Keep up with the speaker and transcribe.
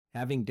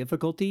Having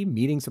difficulty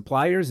meeting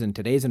suppliers in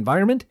today's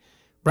environment?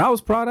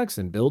 Browse products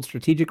and build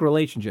strategic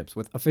relationships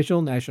with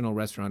official National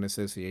Restaurant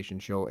Association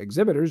show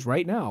exhibitors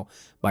right now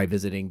by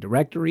visiting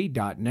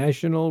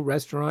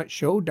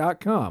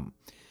directory.nationalrestaurantshow.com.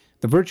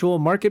 The virtual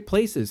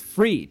marketplace is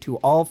free to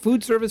all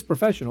food service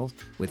professionals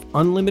with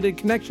unlimited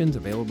connections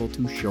available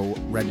to show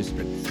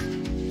registrants.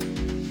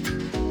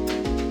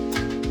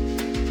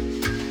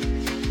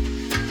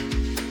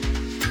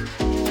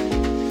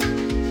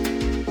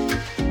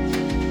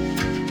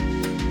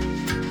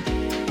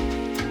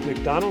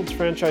 McDonald's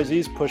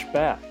franchisees push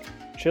back,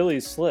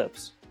 Chili's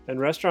slips,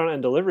 and restaurant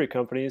and delivery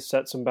companies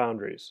set some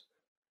boundaries.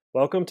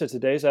 Welcome to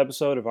today's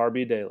episode of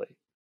RB Daily.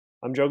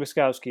 I'm Joe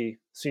Guskowski,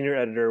 Senior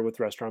Editor with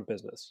Restaurant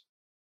Business.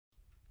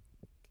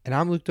 And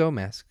I'm Luke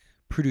Domask,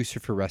 producer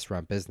for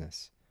Restaurant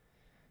Business.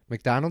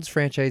 McDonald's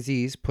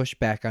franchisees push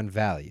back on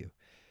value.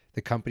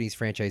 The company's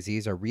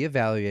franchisees are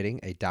reevaluating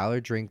a dollar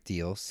drink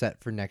deal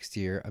set for next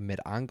year amid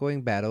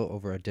ongoing battle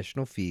over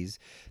additional fees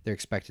they're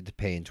expected to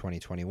pay in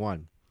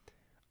 2021.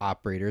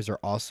 Operators are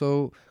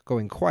also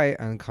going quiet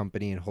on the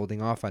company and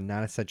holding off on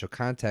non-essential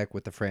contact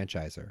with the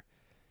franchisor.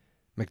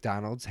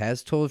 McDonald's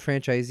has told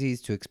franchisees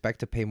to expect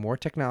to pay more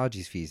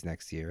technology fees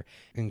next year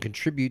and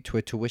contribute to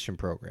a tuition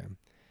program.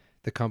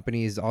 The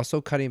company is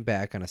also cutting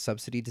back on a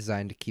subsidy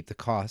designed to keep the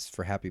costs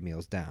for Happy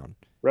Meals down.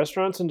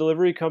 Restaurants and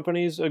delivery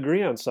companies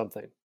agree on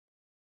something.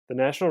 The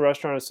National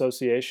Restaurant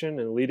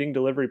Association and leading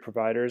delivery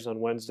providers on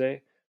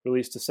Wednesday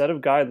released a set of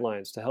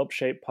guidelines to help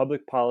shape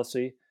public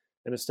policy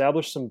and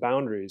establish some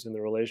boundaries in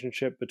the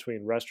relationship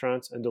between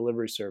restaurants and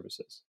delivery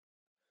services.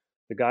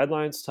 The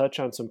guidelines touch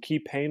on some key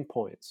pain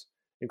points,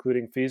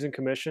 including fees and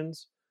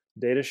commissions,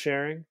 data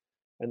sharing,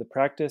 and the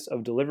practice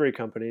of delivery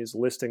companies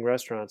listing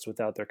restaurants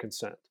without their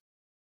consent.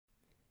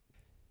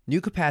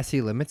 New capacity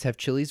limits have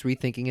Chili's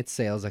rethinking its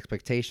sales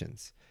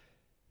expectations.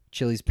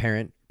 Chili's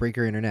parent,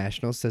 Brinker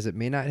International, says it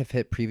may not have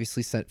hit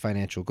previously set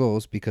financial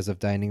goals because of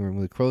dining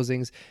room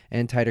closings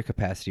and tighter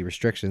capacity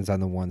restrictions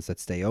on the ones that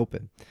stay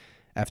open.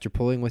 After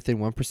pulling within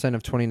 1%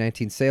 of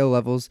 2019 sale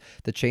levels,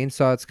 the chain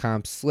saw its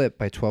comps slip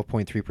by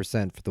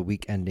 12.3% for the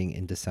week ending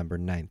in December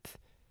 9th.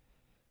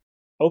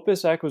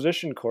 Opus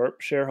Acquisition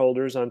Corp.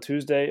 Shareholders on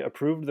Tuesday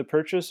approved the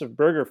purchase of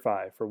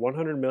BurgerFi for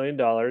 $100 million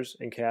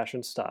in cash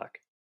and stock.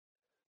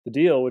 The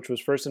deal, which was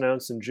first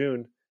announced in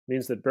June,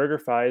 means that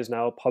BurgerFi is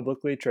now a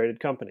publicly traded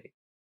company.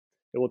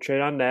 It will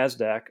trade on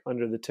NASDAQ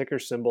under the ticker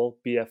symbol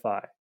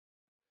BFI.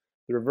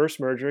 The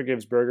reverse merger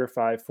gives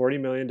BurgerFi $40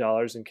 million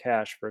in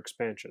cash for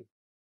expansion.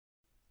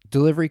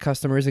 Delivery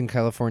customers in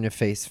California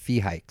face fee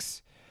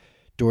hikes.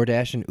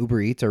 DoorDash and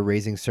Uber Eats are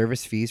raising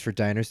service fees for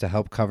diners to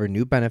help cover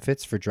new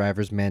benefits for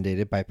drivers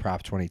mandated by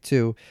Prop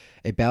 22,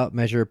 a ballot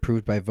measure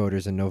approved by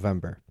voters in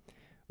November.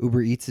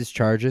 Uber Eats'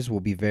 charges will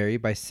be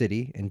varied by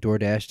city, and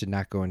DoorDash did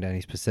not go into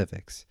any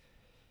specifics.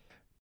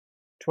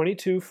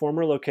 22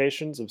 former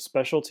locations of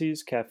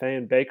Specialties Cafe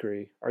and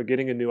Bakery are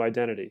getting a new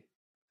identity.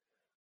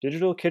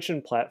 Digital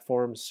kitchen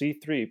platform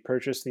C3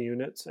 purchased the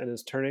units and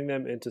is turning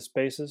them into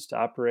spaces to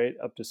operate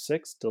up to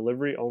 6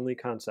 delivery-only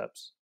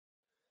concepts.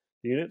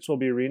 The units will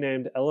be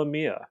renamed Ella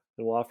Mia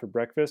and will offer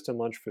breakfast and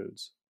lunch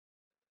foods.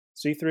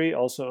 C3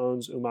 also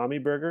owns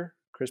Umami Burger,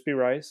 Crispy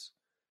Rice,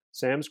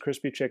 Sam's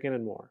Crispy Chicken,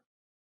 and more.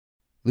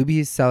 Luby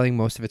is selling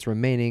most of its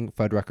remaining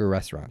Fuddrucker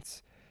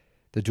restaurants.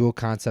 The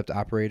dual-concept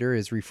operator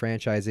is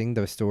refranchising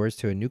those stores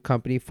to a new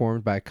company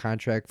formed by a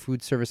contract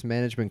food service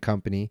management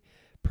company,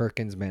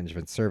 Perkins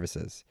Management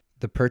Services.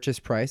 The purchase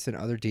price and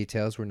other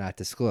details were not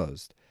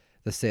disclosed.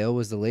 The sale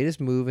was the latest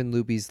move in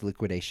Luby's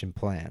liquidation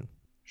plan.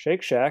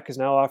 Shake Shack is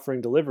now offering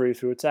delivery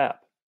through its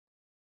app.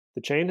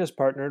 The chain has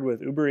partnered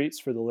with Uber Eats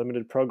for the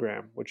limited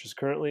program, which is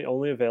currently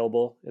only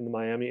available in the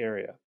Miami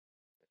area.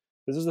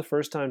 This is the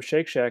first time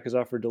Shake Shack has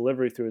offered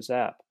delivery through its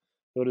app,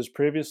 though it has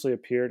previously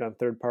appeared on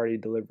third-party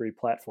delivery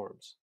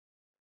platforms.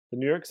 The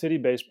New York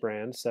City-based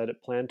brand said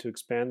it planned to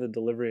expand the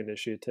delivery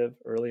initiative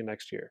early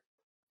next year.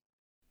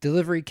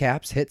 Delivery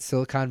caps hit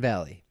Silicon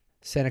Valley.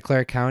 Santa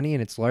Clara County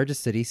and its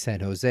largest city,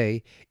 San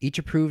Jose, each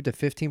approved a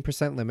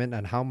 15% limit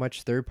on how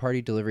much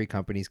third-party delivery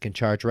companies can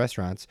charge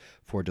restaurants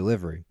for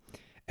delivery,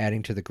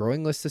 adding to the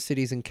growing list of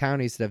cities and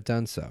counties that have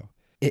done so.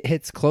 It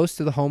hits close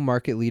to the home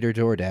market leader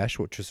DoorDash,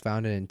 which was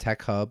founded in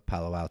Tech Hub,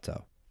 Palo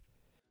Alto.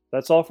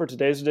 That's all for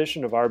today's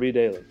edition of RB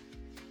Daily.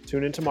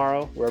 Tune in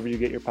tomorrow wherever you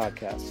get your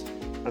podcasts.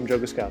 I'm Joe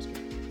Guskowski.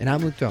 And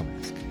I'm Luke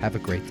Domask. Have a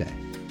great day.